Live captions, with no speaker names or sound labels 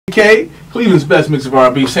Okay, Cleveland's best mix of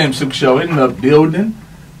R&B, Sam Sylk Show in the building,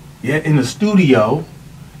 yeah, in the studio,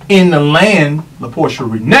 in the land, LaPortia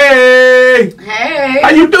Renae. Hey. How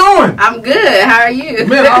you doing? I'm good. How are you?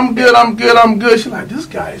 Man, I'm good. She's like, this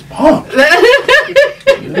guy is pumped.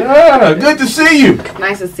 Yeah, good to see you.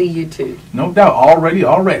 Nice to see you too. No doubt, already.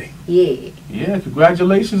 Yeah. Yeah,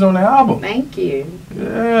 congratulations on the album. Thank you.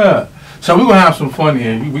 Yeah. So we're going to have some fun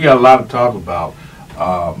here. We got a lot to talk about.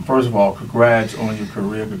 First of all, congrats on your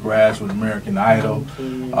career. Congrats with American Idol.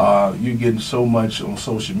 You're getting so much on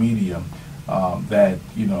social media that,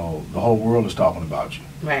 you know, the whole world is talking about you.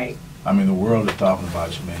 Right. I mean, the world is talking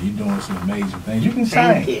about you, man. You're doing some amazing things. You can sing.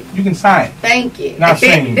 Thank you. You can sing. Thank you. Not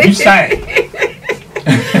sing. You sing.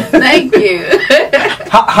 Thank you.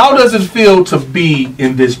 How does it feel to be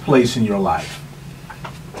in this place in your life?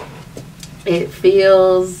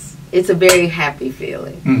 It's a very happy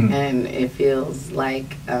feeling. Mm-hmm. And it feels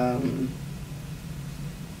like kind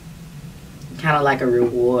of like a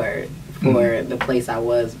reward for the place I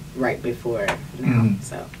was right before now. Mm-hmm.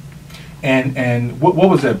 So. And what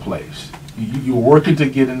was that place? You were working to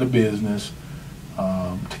get into business.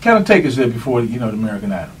 To kind of take us there before, you know, the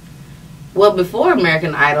American Idol. Well, before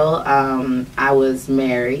American Idol, I was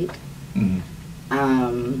married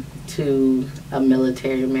to a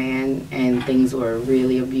military man, and things were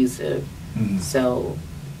really abusive. So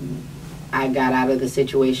I got out of the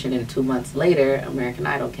situation, and 2 months later, American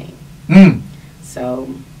Idol came. So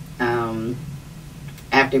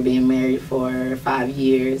after being married for 5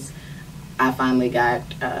 years, I finally got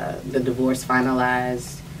the divorce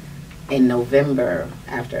finalized in November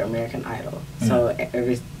after American Idol. So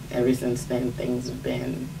ever since then, things have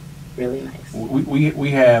been really nice.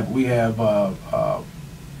 We have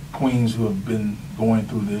queens who have been going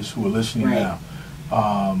through this, who are listening now.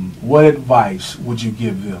 What advice would you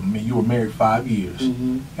give them? I mean, you were married 5 years,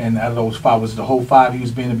 and out of those 5, was the whole 5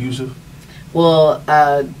 years being abusive? Well,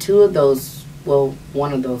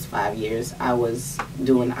 one of those 5 years, I was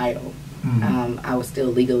doing Idol. I was still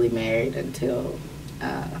legally married until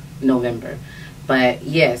November. But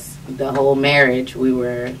yes, the whole marriage,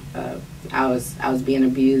 I was being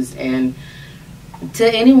abused. And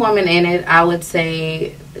to any woman in it, I would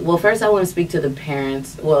say, well, first I want to speak to the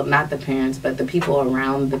parents. Well, not the parents, but the people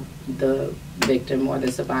around the victim or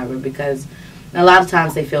the survivor, because a lot of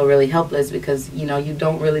times they feel really helpless because, you know, you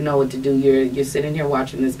don't really know what to do. You're sitting here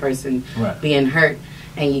watching this person being hurt,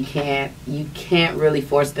 and you can't really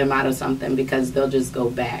force them out of something because they'll just go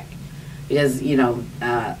back. Because, you know,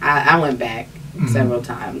 I went back several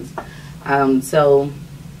times.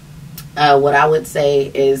 What I would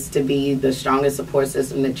say is to be the strongest support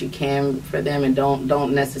system that you can for them, and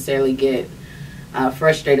don't necessarily get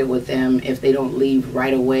frustrated with them if they don't leave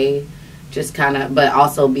right away. Just kind of, but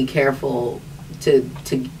also be careful to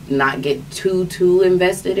not get too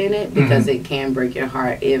invested in it, because it can break your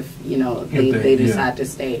heart if, you know, they decide to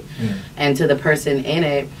stay. And to the person in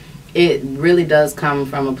it, it really does come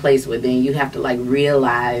from a place within. You have to like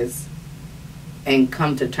realize and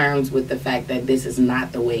come to terms with the fact that this is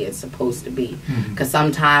not the way it's supposed to be. Because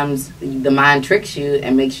sometimes the mind tricks you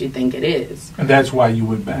and makes you think it is. And that's why you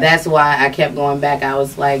went back. That's why I kept going back. I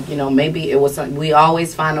was like, you know, maybe it was something. We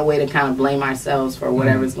always find a way to kind of blame ourselves for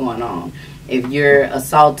whatever's going on. If you're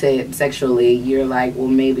assaulted sexually, you're like, well,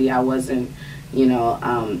 maybe I wasn't, you know,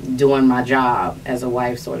 doing my job as a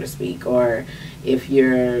wife, so to speak. Or if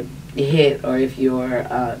you're hit, or if you're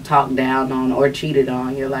talked down on or cheated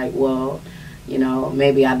on, you're like, well, you know,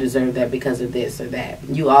 maybe I deserve that because of this or that.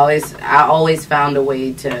 I always found a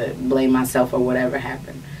way to blame myself for whatever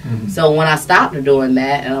happened. So when I stopped doing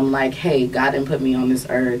that, and I'm like, hey, God didn't put me on this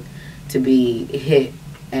earth to be hit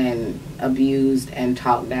and abused and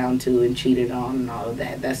talked down to and cheated on and all of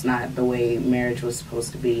that. That's not the way marriage was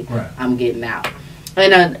supposed to be. I'm getting out.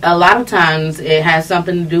 And a lot of times it has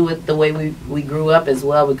something to do with the way we grew up as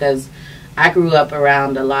well, because I grew up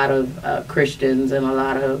around a lot of Christians and a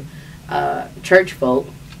lot of church folk.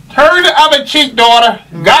 Turn the other cheek, daughter.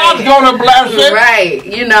 God's gonna bless it. Right,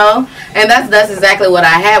 you know, and that's exactly what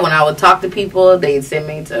I had when I would talk to people. They'd send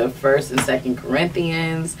me to 1st and 2nd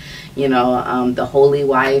Corinthians. You know, the holy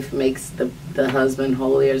wife makes the husband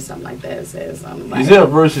holy, or something like that. It says something like. Is there a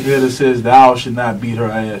verse in there that says thou should not beat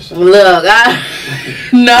her ass? Look,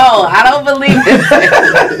 no, I don't believe it.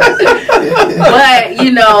 But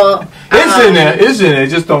you know, it's in there. It's in there.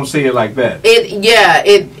 Just don't say it like that.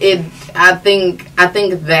 I think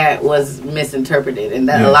that was misinterpreted, and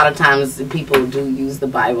that a lot of times people do use the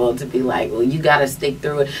Bible to be like, well, you got to stick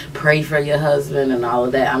through it, pray for your husband and all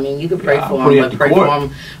of that. I mean, you can pray for him, but pray for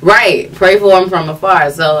him, pray for him from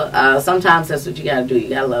afar. So sometimes that's what you got to do. You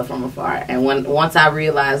got to love from afar. And once I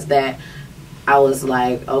realized that I was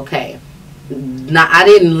like, okay. Now, I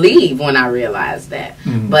didn't leave when I realized that,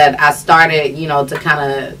 but I started, you know, to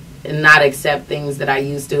kind of not accept things that I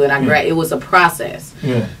used to, and it was a process.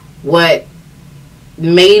 Yeah. What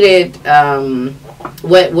made it,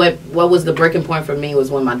 what was the breaking point for me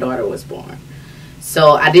was when my daughter was born.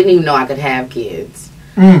 So I didn't even know I could have kids.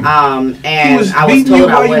 And I was told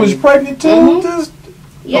I wasn't. You was pregnant too?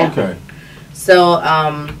 Yeah. Okay. So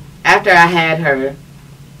after I had her,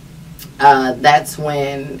 that's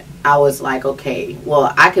when I was like, okay,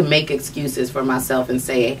 well, I can make excuses for myself and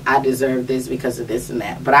say I deserve this because of this and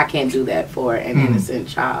that, but I can't do that for an innocent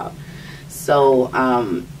child. So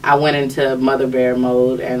I went into mother bear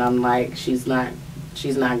mode, and I'm like, she's not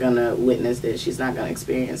gonna witness this. She's not gonna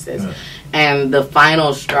experience this. Yeah. And the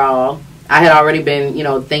final straw, I had already been, you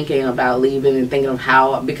know, thinking about leaving and thinking of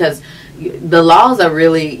how, because the laws are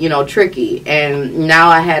really, you know, tricky. And now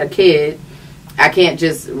I had a kid. I can't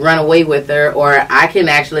just run away with her, or I can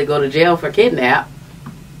actually go to jail for kidnap,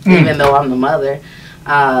 even though I'm the mother.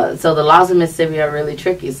 So the laws in Mississippi are really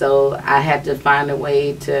tricky. So I had to find a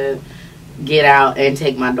way to get out and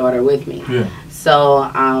take my daughter with me. Yeah. So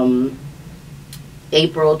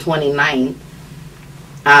April 29th,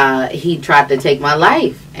 he tried to take my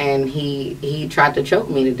life, and he tried to choke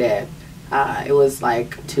me to death. It was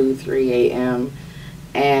like 2, 3 a.m.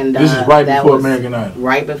 And this is right before American Idol.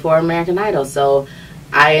 Right before American Idol. So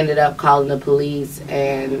I ended up calling the police,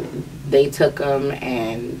 and they took him.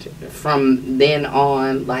 And from then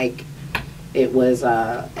on, like, it was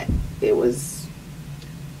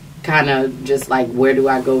kind of just like, where do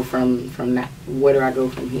I go from that? Where do I go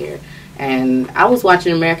from here? And I was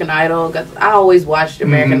watching American Idol. I always watched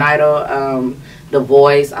American Idol, The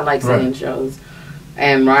Voice. I like singing shows.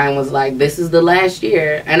 And Ryan was like, this is the last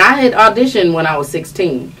year. And I had auditioned when I was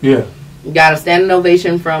 16. Yeah. Got a standing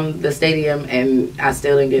ovation from the stadium, and I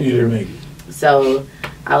still didn't get through. You didn't make it. So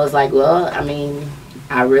I was like, well, I mean,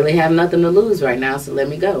 I really have nothing to lose right now, so let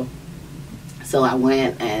me go. So I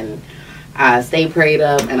went, and I stayed prayed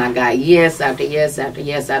up, and I got yes after yes after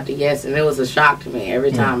yes after yes. And it was a shock to me.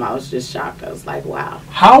 Every time I was just shocked. I was like, wow.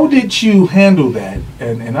 How did you handle that?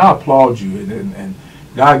 And I applaud you, and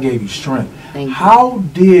God gave you strength. Thank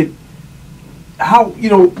you. How you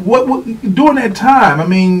know what during that time? I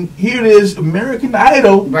mean, here it is, American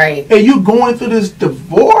Idol, right? And you going through this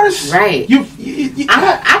divorce, right?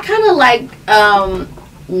 I kind of like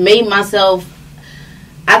made myself.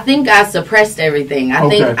 I think I suppressed everything. I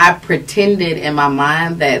think I pretended in my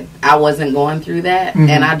mind that I wasn't going through that,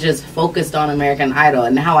 and I just focused on American Idol.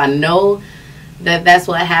 And how I know that that's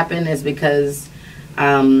what happened is because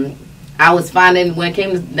I was finding, when it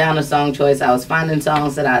came down to song choice, I was finding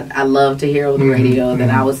songs that I love to hear over the radio,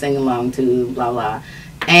 that I was singing along to, blah, blah.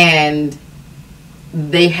 And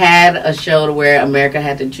they had a show to where America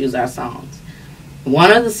had to choose our songs.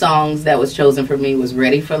 One of the songs that was chosen for me was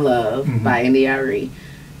Ready for Love by India.Arie.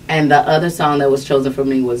 And the other song that was chosen for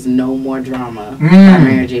me was No More Drama by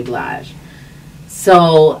Mary J. Blige.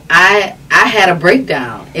 So I had a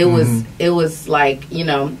breakdown. It was like, you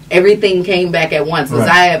know, everything came back at once.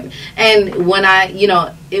 Right. And when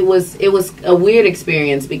it was a weird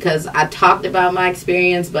experience because I talked about my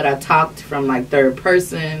experience, but I talked from like third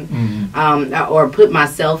person, or put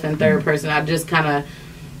myself in third person. I just kind of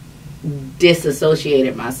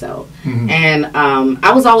disassociated myself. And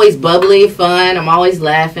I was always bubbly, fun. I'm always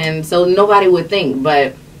laughing, so nobody would think,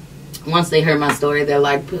 but once they heard my story, they're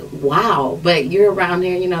like, wow, but you're around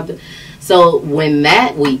here, you know. So when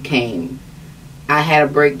that week came, I had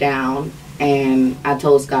a breakdown, and I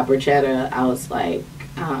told Scott Borchetta, I was like,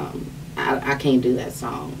 I can't do that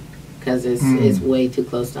song because it's way too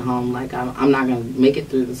close to home. Like, I'm not going to make it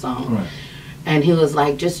through the song. Right. And he was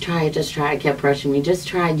like, just try it, just try it. Kept pressuring me, just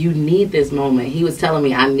try it. You need this moment. He was telling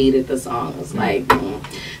me I needed the song. I was like,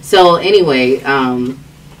 So anyway,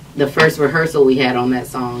 the first rehearsal we had on that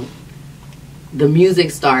song, the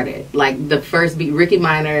music started. Like, the first beat, Ricky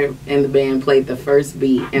Minor and the band played the first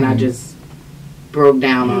beat, and I just broke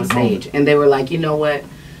down on stage. And they were like, you know what?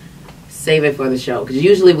 Save it for the show. Because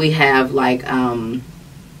usually we have, like,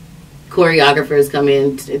 choreographers come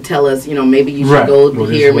in to tell us, you know, maybe you should go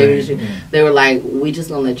here, maybe you should. They were like, we just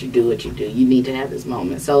gonna let you do what you do. You need to have this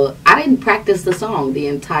moment. So I didn't practice the song the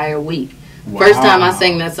entire week. Wow. First time I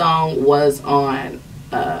sang that song was on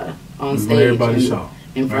stage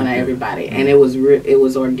in front of everybody, and it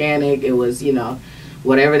was organic. It was, you know,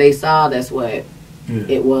 whatever they saw, that's what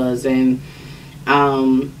it was. And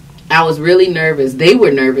I was really nervous. They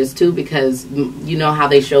were nervous too because you know how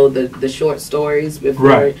they showed the short stories before.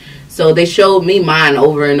 Right. So they showed me mine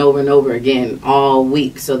over and over and over again all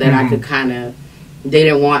week so that I could kind of they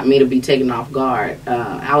didn't want me to be taken off guard.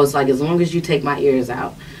 I was like, as long as you take my ears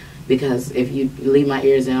out, because if you leave my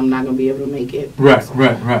ears in, I'm not going to be able to make it.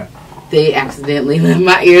 Right. They accidentally left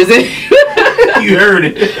my ears in. You heard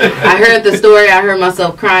it. I heard the story. I heard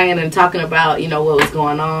myself crying and talking about, what was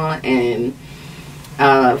going on. And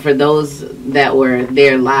for those that were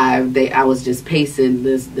there live, I was just pacing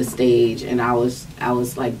the stage, and I was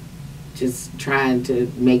like, just trying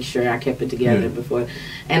to make sure I kept it together before.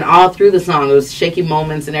 And all through the song, it was shaky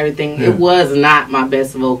moments and everything. It was not my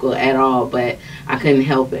best vocal at all, but I couldn't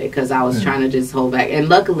help it because I was trying to just hold back. And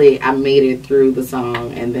luckily, I made it through the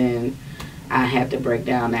song, and then I had to break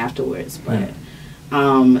down afterwards. But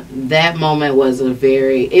that moment was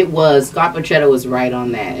Scott Petretta was right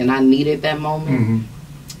on that, and I needed that moment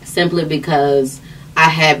simply because I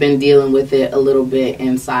had been dealing with it a little bit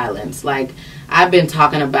in silence. Like, I've been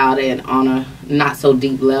talking about it on a not so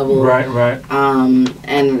deep level. Right.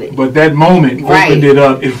 But that moment opened it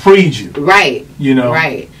up. It freed you. Right.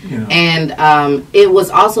 Right. And it was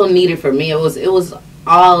also needed for me. It was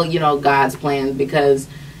all, God's plan, because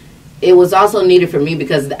it was also needed for me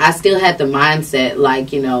because I still had the mindset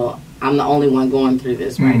like, I'm the only one going through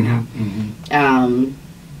this right now.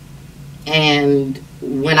 And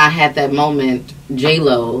when I had that moment,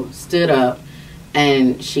 J-Lo stood up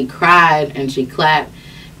and she cried and she clapped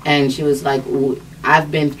and she was like,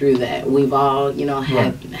 I've been through that. We've all,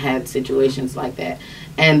 had situations like that.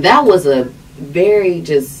 And that was it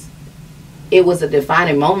was a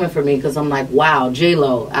defining moment for me because I'm like, wow,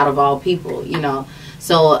 J-Lo, out of all people,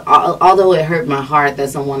 So although it hurt my heart that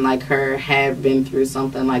someone like her had been through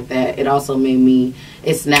something like that, it also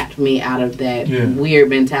it snapped me out of that weird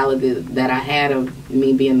mentality that I had of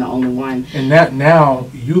me being the only one. And that now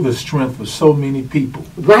you're the strength for so many people.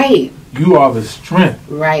 Right. You are the strength.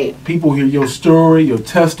 Right. People hear your story, your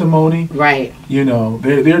testimony. Right.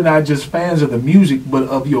 They're not just fans of the music, but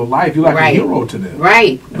of your life. You're like a hero to them.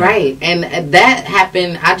 Right. And that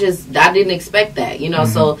happened. I didn't expect that.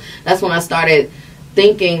 So that's when I started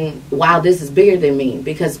thinking, wow, this is bigger than me,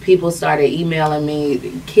 because people started emailing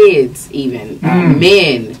me, kids even,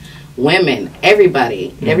 men, women,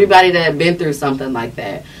 everybody that had been through something like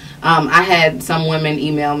that. I had some women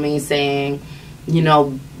email me saying,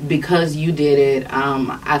 because you did it,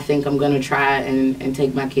 I think I'm going to try and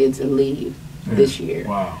take my kids and leave this year.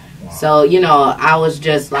 Wow. So, I was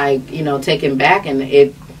just like, taken back, and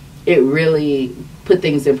it really put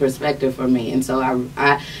things in perspective for me. And so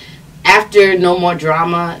I after No More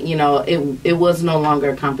Drama, it was no longer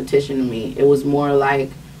a competition to me. It was more like,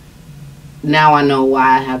 now I know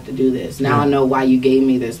why I have to do this. Now I know why you gave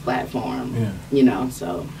me this platform.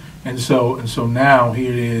 So. And so now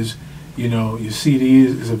here it is. Your CD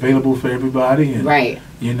is available for everybody, and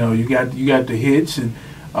you got the hits, and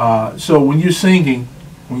so when you're singing,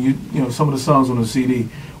 some of the songs on the CD,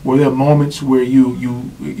 were there moments where you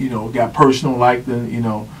got personal, like the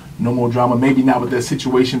No More Drama, maybe not with that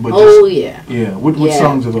situation, but what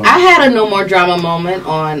songs are those? I had a No More Drama moment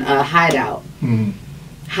on Hideout.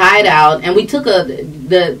 Hideout, and we took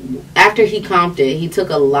after he comped it, he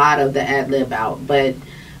took a lot of the ad-lib out, but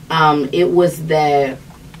it was that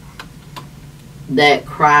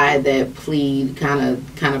cry, that plead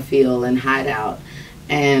kind of feel in Hideout,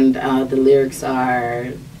 and the lyrics are,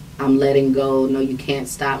 I'm letting go, no you can't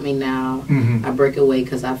stop me now, I break away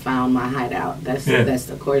because I found my hideout. That's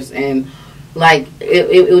the chorus. And like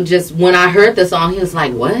it just, when I heard the song, he was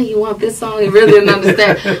like, what, you want this song? He really didn't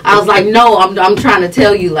understand. I was like, no, I'm trying to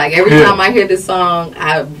tell you, like every time I hear this song,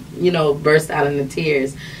 I burst out into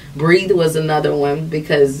tears. Breathe was another one,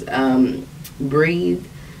 because Breathe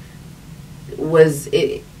was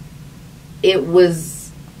it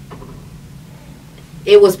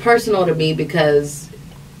was personal to me, because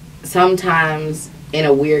sometimes in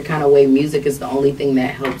a weird kind of way, music is the only thing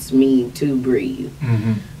that helps me to breathe.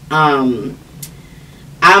 I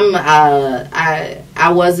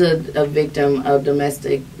was a victim of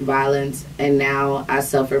domestic violence, and now I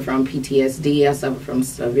suffer from PTSD. I suffer from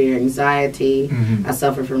severe anxiety. I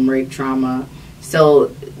suffer from rape trauma.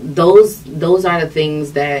 So those are the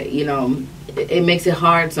things that it makes it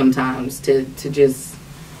hard sometimes to just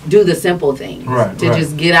do the simple things,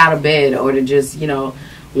 just get out of bed, or to just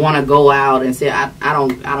want to go out and say, I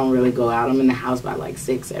don't really go out. I'm in the house by like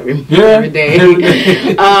 6 every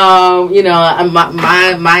day. My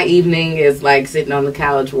evening is like sitting on the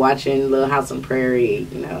couch watching Little House on Prairie.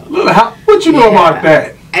 What you know about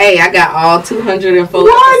that? Hey, I got all 204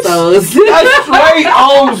 episodes. That's straight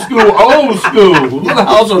old school. Little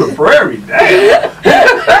House on the Prairie. Damn.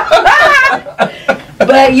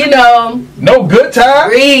 But you know, no good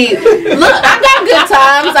times. Read. Look, I got good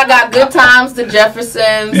times. I got good times. The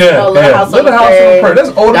Jeffersons. Yeah, you know, Little House on the Prairie. That's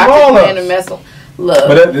older than all of us.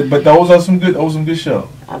 Look, but those are some good. Those some good shows.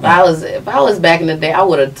 If I was back in the day, I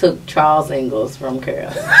would have took Charles Ingalls from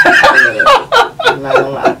Carol. I'm not gonna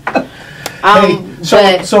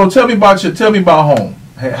lie. So tell me about home.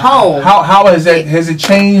 Home. How has that? Has it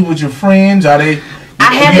changed with your friends? Are they?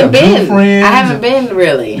 I haven't been. Friends? I haven't been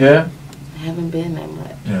really. Yeah. I haven't been that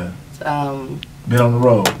much. Yeah. Been on the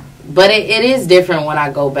road. But it is different when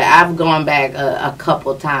I go back. I've gone back a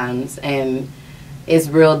couple times, and it's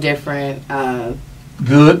real different.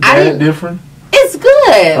 Good, bad, different? It's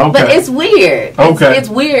good, okay. But it's weird. It's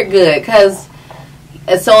weird good, because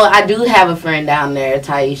so I do have a friend down there,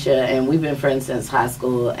 Taisha, and we've been friends since high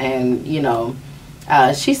school, and, you know,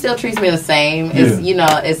 she still treats me the same. It's you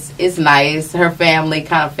know, it's nice. Her family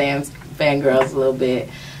kind of fangirls a little bit.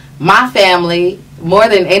 My family, more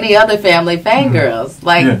than any other family, fangirls.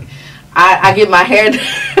 Like, I get my hair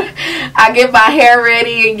I get my hair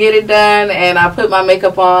ready and get it done, and I put my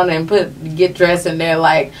makeup on and get dressed, and they're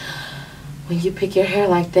like, when you pick your hair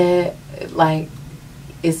like that, like,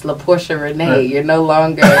 it's LaPortia Renae. You're no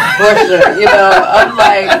longer Portia. You know, I'm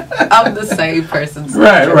like, I'm the same person.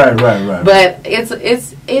 Right. But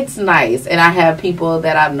it's nice, and I have people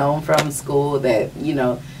that I've known from school that, you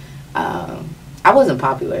know, I wasn't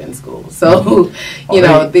popular in school, so you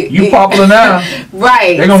know you popular now,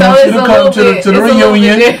 right? They're gonna want you to come to the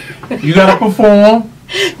reunion. You gotta perform.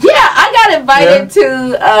 Yeah, I got invited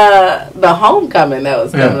to the homecoming that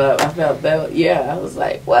was coming up. I felt that. Yeah, I was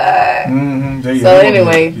like, what? So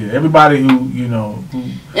anyway, everybody who didn't know,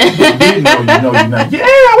 you're not.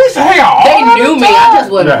 Yeah, we say hey, they knew me. I just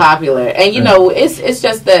wasn't popular, and you know, it's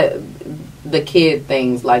just the kid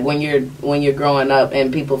things, like when you're growing up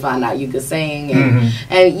and people find out you could sing,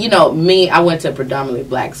 and you know, me, I went to a predominantly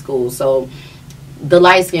black school, so the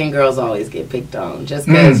light-skinned girls always get picked on just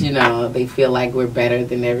because you know, they feel like we're better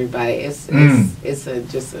than everybody. It's just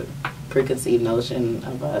a preconceived notion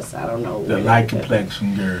of us. I don't know. The light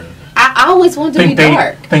complexion girl. I always wanted to be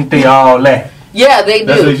dark. Think they all that. Yeah, they do.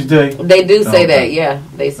 That's what you think? They do say that. Yeah,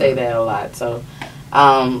 they say that a lot. So.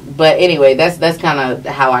 But anyway, that's kind of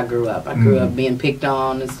how I grew up. I grew up being picked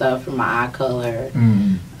on and stuff for my eye color.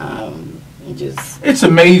 It's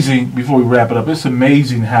amazing. Before we wrap it up, it's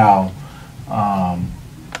amazing how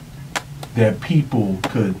that people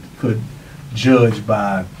could judge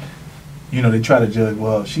by, you know, they try to judge.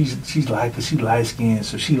 Well, she's light skinned,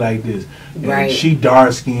 so she like this. Right. And she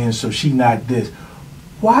dark skinned, so she not this.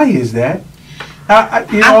 Why is that? I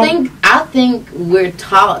think we're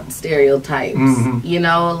taught stereotypes. You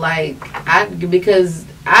know, like because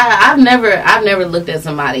I've never looked at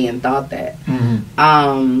somebody and thought that.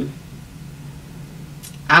 I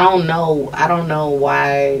don't know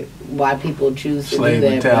why people choose to slave do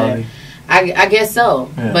that. mentality. But I guess so.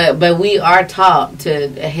 Yeah. But we are taught to,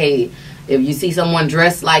 hey, if you see someone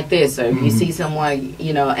dressed like this, or if you see someone,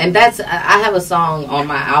 you know, and I have a song on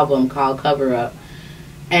my album called Cover Up.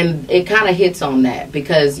 And it kind of hits on that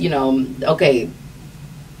because, you know, okay,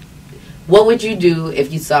 what would you do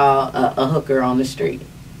if you saw a hooker on the street?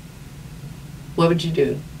 What would you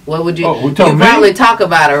do? What would you? You'd probably talk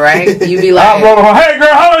about her, right? You'd be like, "Hey,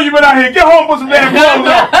 girl, how long you been out here? Get home, put some damn clothes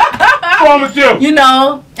on. What's wrong with you? You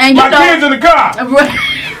know, and my kids in the car."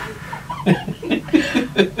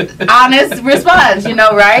 Honest response, you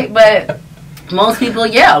know, right? But most people,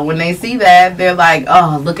 when they see that, they're like,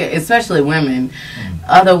 "Oh, look at," especially women.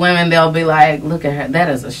 Other women, they'll be like, "Look at her. That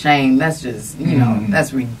is a shame. That's just, you know,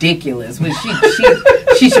 that's ridiculous.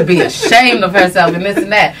 She should be ashamed of herself and this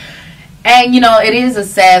and that." And, you know, it is a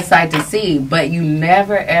sad sight to see, but you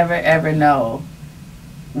never, ever, ever know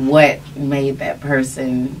what made that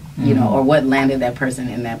person, you know, or what landed that person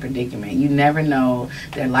in that predicament. You never know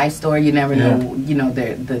their life story. You never know, you know,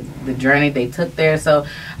 the journey they took there. So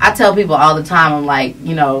I tell people all the time, I'm like,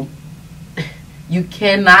 you know, you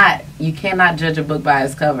cannot judge a book by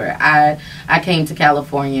its cover. I came to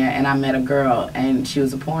California and I met a girl and she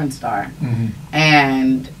was a porn star,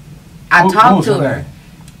 and I talked to her.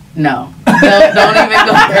 No, don't even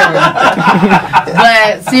go there.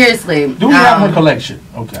 But seriously, do we have her collection?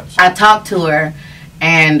 Okay, I talked to her,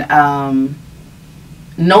 and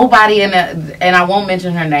nobody and I won't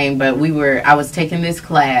mention her name, but I was taking this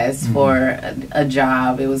class for a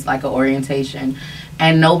job. It was like an orientation.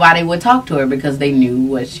 And nobody would talk to her because they knew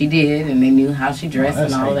what she did and they knew how she dressed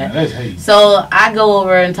and all that. So I go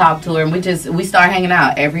over and talk to her, and we start hanging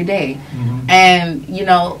out every day. And, you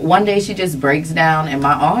know, one day she just breaks down in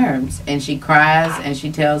my arms and she cries and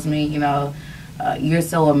she tells me, you know, you're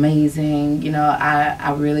so amazing. You know,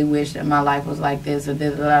 I really wish that my life was like this or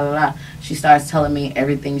this, blah, blah, blah. She starts telling me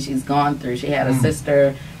everything she's gone through. She had a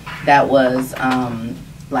sister that was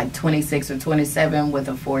like 26 or 27 with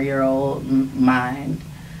a 4-year-old mind.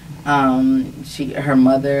 Her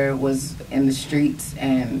mother was in the streets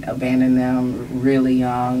and abandoned them really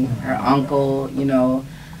young. Her uncle, you know,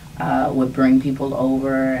 would bring people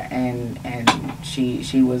over, and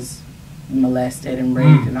she was molested and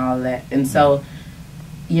raped and all of that. And so,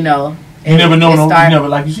 you know, you never know. You never,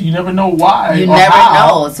 like you said, you never know why. You never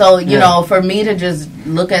know. So you know, for me to just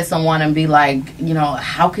look at someone and be like, you know,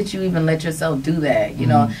 how could you even let yourself do that? You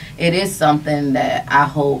know, it is something that I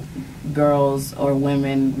hope girls or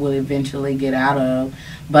women will eventually get out of.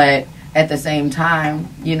 But at the same time,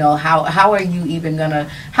 you know, how are they even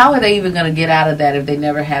gonna get out of that if they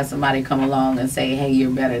never have somebody come along and say, hey,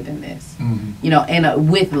 you're better than this? You know,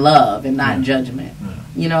 and with love and not judgment.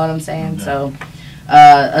 You know what I'm saying? So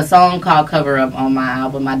a song called Cover Up on my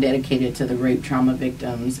album I dedicated to the rape trauma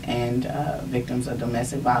victims and victims of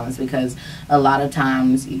domestic violence, because a lot of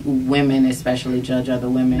times women especially judge other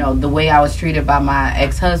women. You know, the way I was treated by my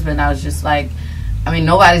ex-husband, I was just like, I mean,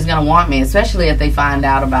 nobody's going to want me, especially if they find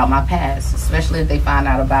out about my past, especially if they find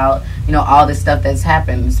out about, you know, all this stuff that's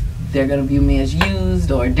happened. They're going to view me as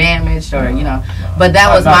used or damaged or, you know, but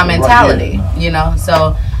that was my mentality, you know,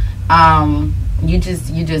 so you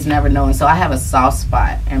just never know. And so I have a soft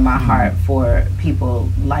spot in my heart for people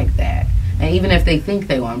like that. And even if they think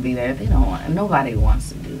they want to be there, they don't want. Nobody wants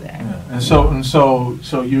to do that. Yeah. And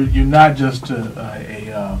so you're not just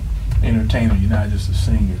a entertainer. You're not just a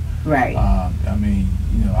singer. Right. I mean,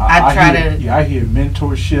 you know, I hear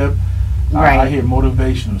mentorship. Right. I hear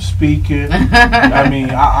motivational speaking. I mean,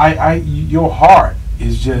 your heart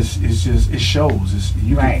is just it shows.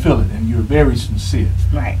 You can feel it, and you're very sincere.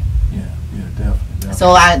 Right. Yeah, definitely.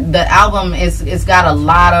 So the album it's got a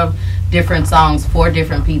lot of different songs for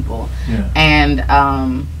different people, and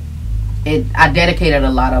I dedicated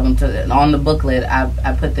a lot of them to. On the booklet,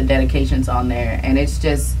 I put the dedications on there, and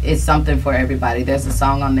it's something for everybody. There's a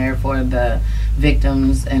song on there for the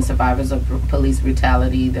victims and survivors of police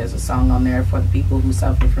brutality. There's a song on there for the people who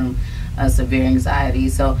suffer from severe anxiety.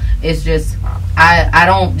 So it's just I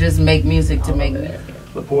don't just make music to make music.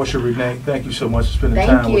 LaPortia, Renae, thank you so much for spending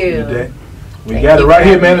time with me today. We Thank got it you right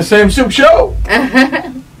here, man. The Sam Sylk Show.